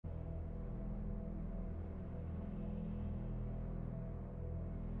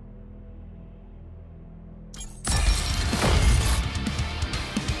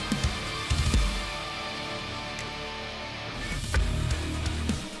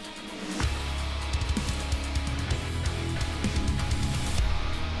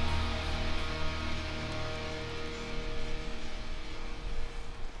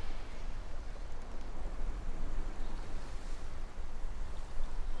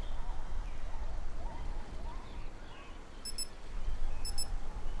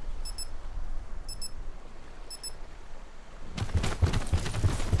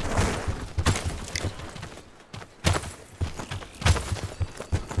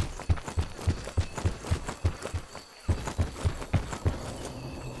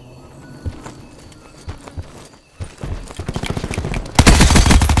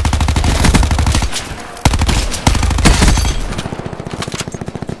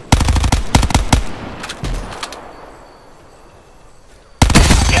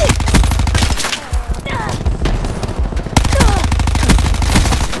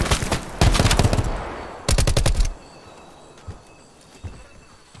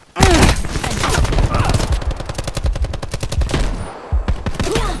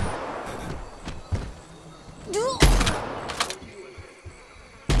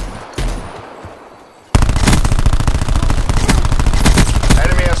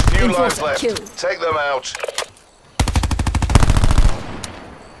Five left. Kill. Take them out.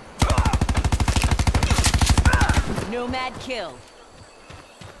 Nomad kill.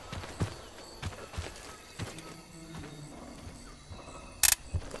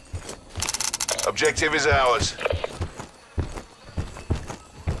 Objective is ours.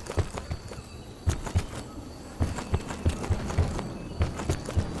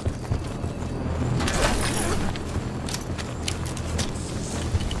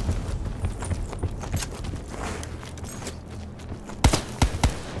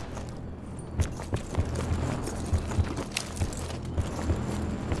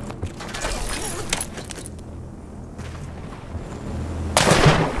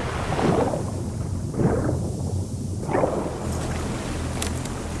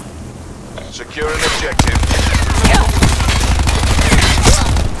 Secure an objective.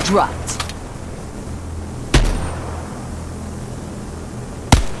 Dropped.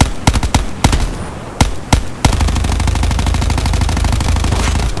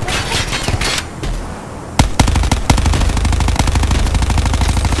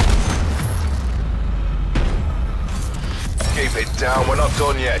 Keep it down, we're not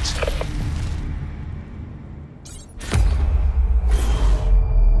done yet.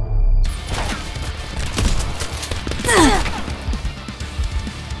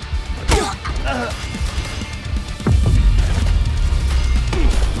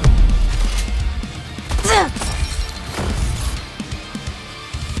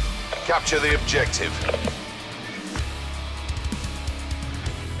 Capture the objective.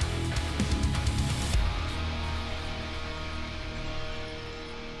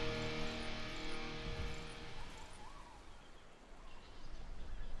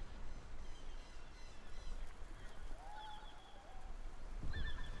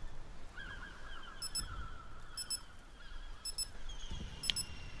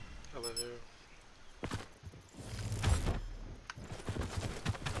 Hello.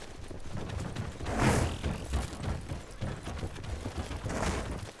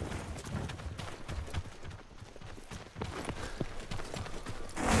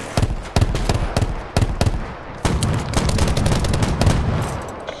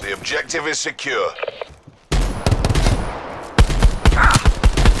 The objective is secure.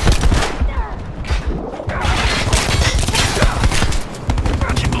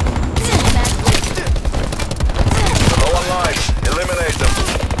 Low on lives. Eliminate them.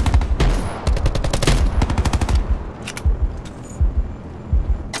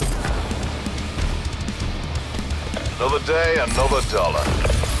 Another day, another dollar.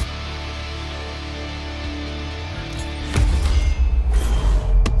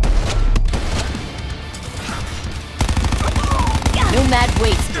 Nomad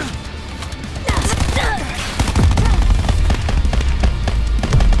wasted.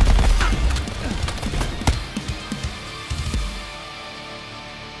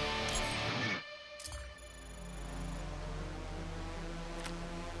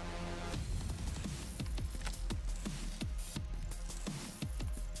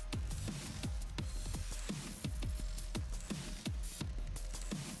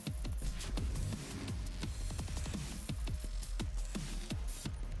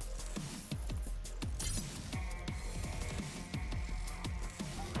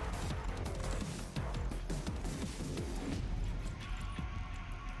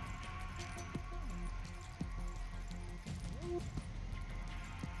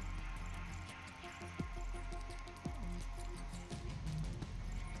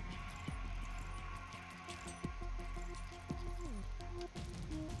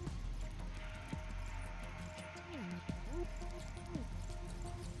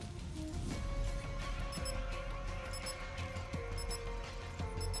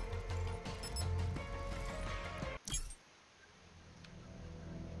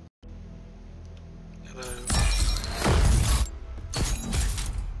 Hello.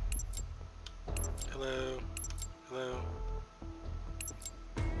 Hello. Hello.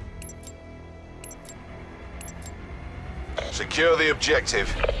 Secure the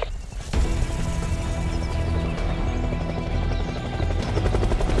objective.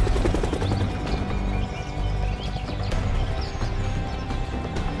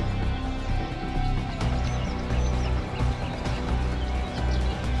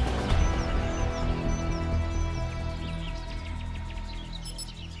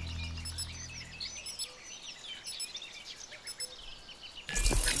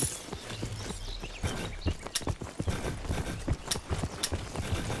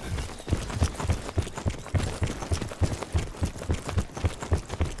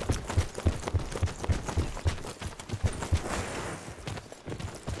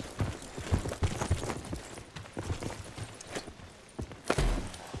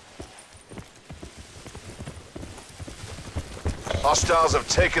 Hostiles have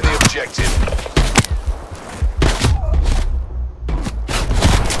taken the objective.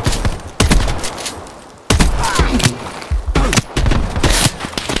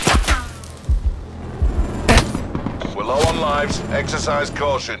 We're low on lives. Exercise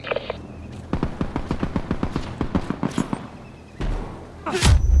caution.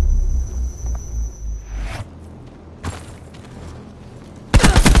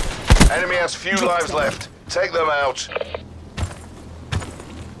 Enemy has few lives left. Take them out.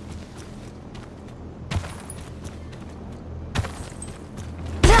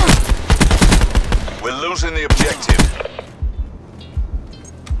 We're losing the objective.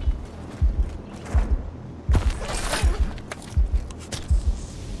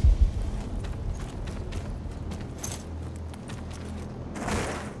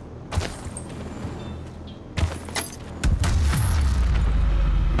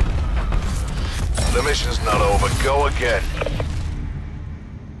 The mission's not over. Go again.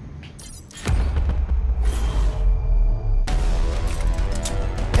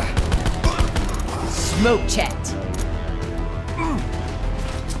 Smoke checked.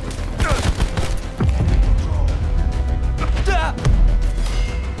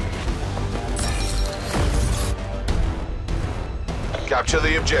 Capture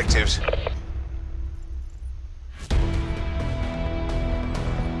the objectives.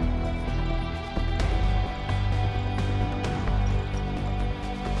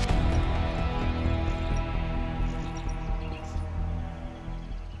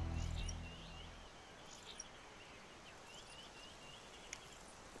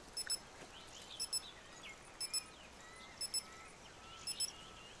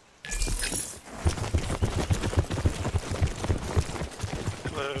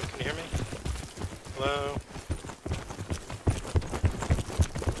 Hello, can you hear me? Hello?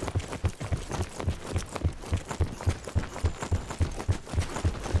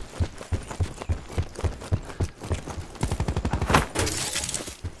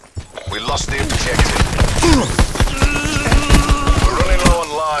 We lost the objective. We're running low on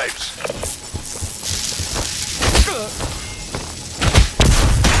lives.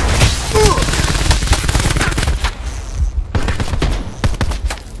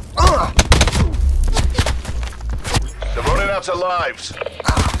 They're running out of lives.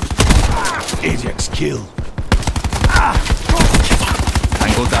 Ajax kill.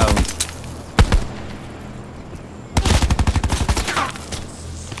 Tango down.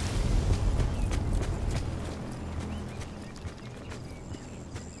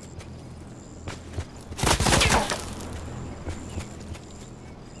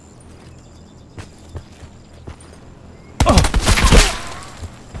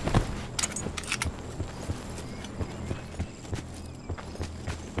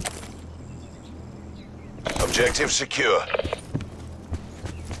 Objective secure.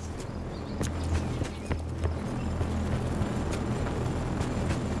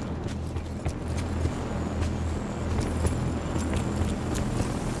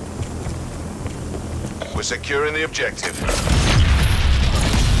 We're securing the objective.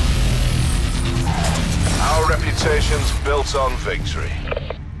 Our reputation's built on victory.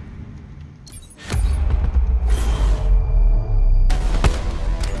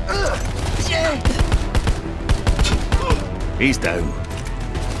 He's down.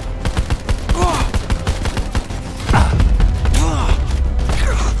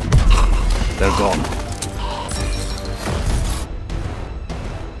 They're gone.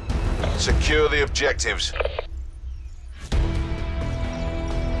 Secure the objectives.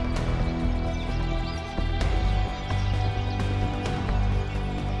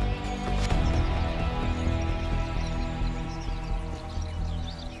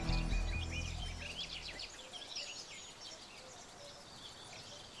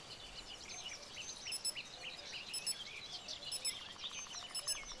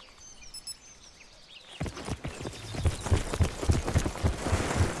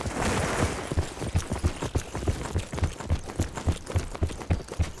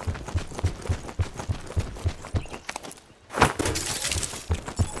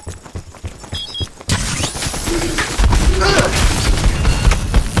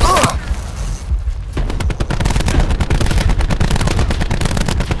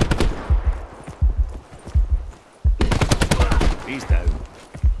 He's down.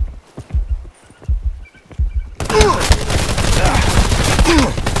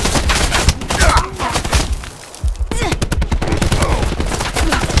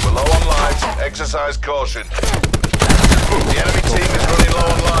 We're low on lives. Exercise caution. The enemy team is running low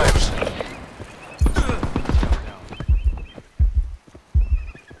on lives.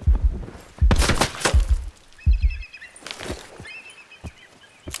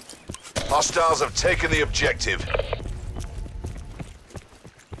 Hostiles have taken the objective.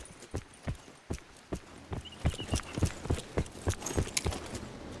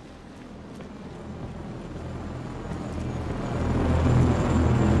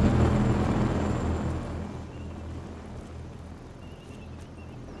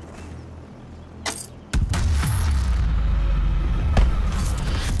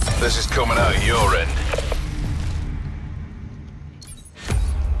 This is coming out your end.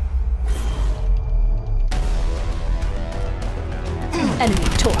 Enemy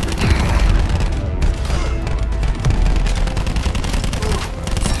torn.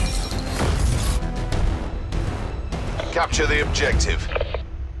 Capture the objective.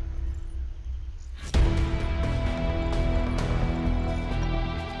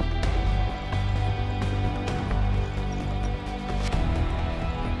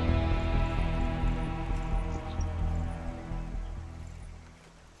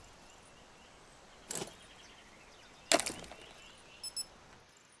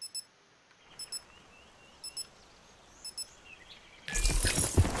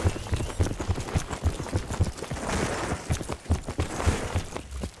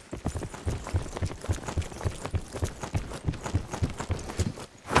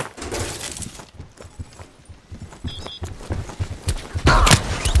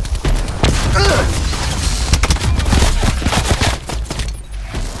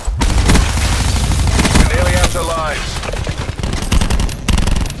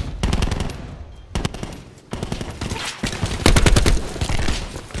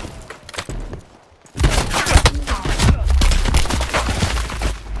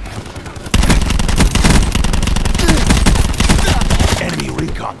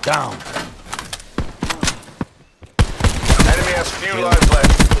 Down. Enemy has few lives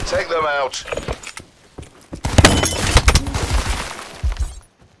left. Take them out.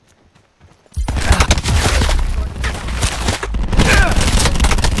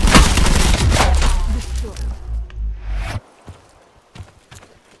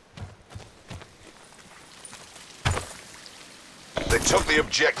 They took the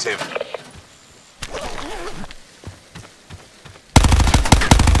objective.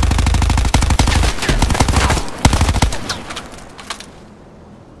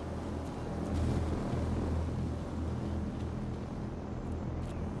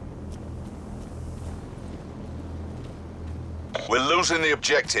 We're losing the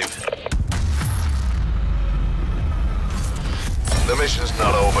objective. The mission's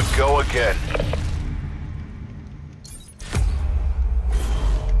not over. Go again.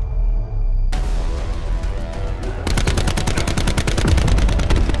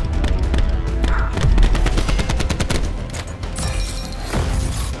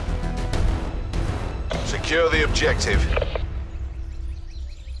 Secure the objective.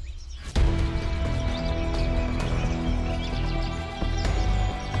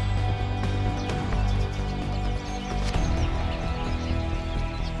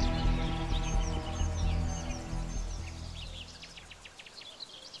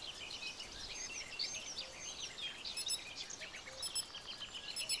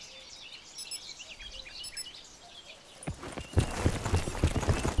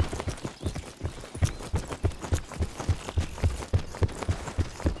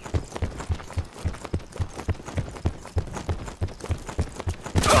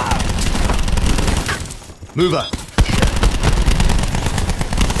 Mover.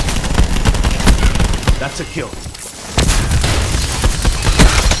 That's a kill.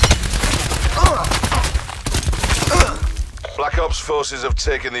 Black Ops forces have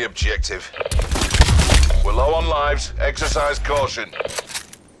taken the objective. We're low on lives. Exercise caution.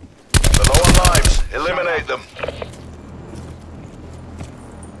 They're low on lives. Eliminate them.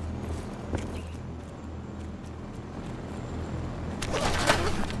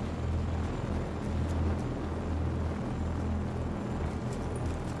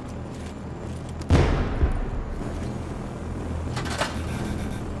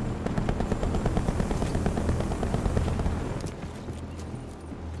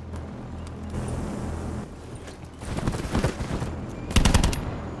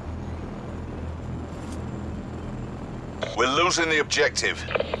 We're losing the objective.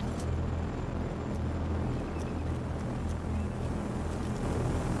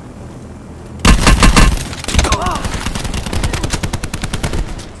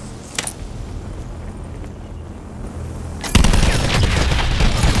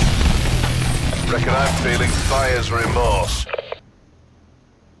 Reckon I'm feeling fire's remorse.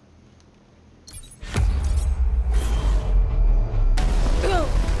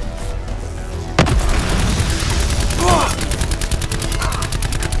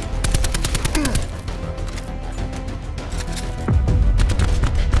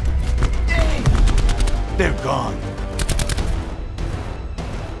 They're gone.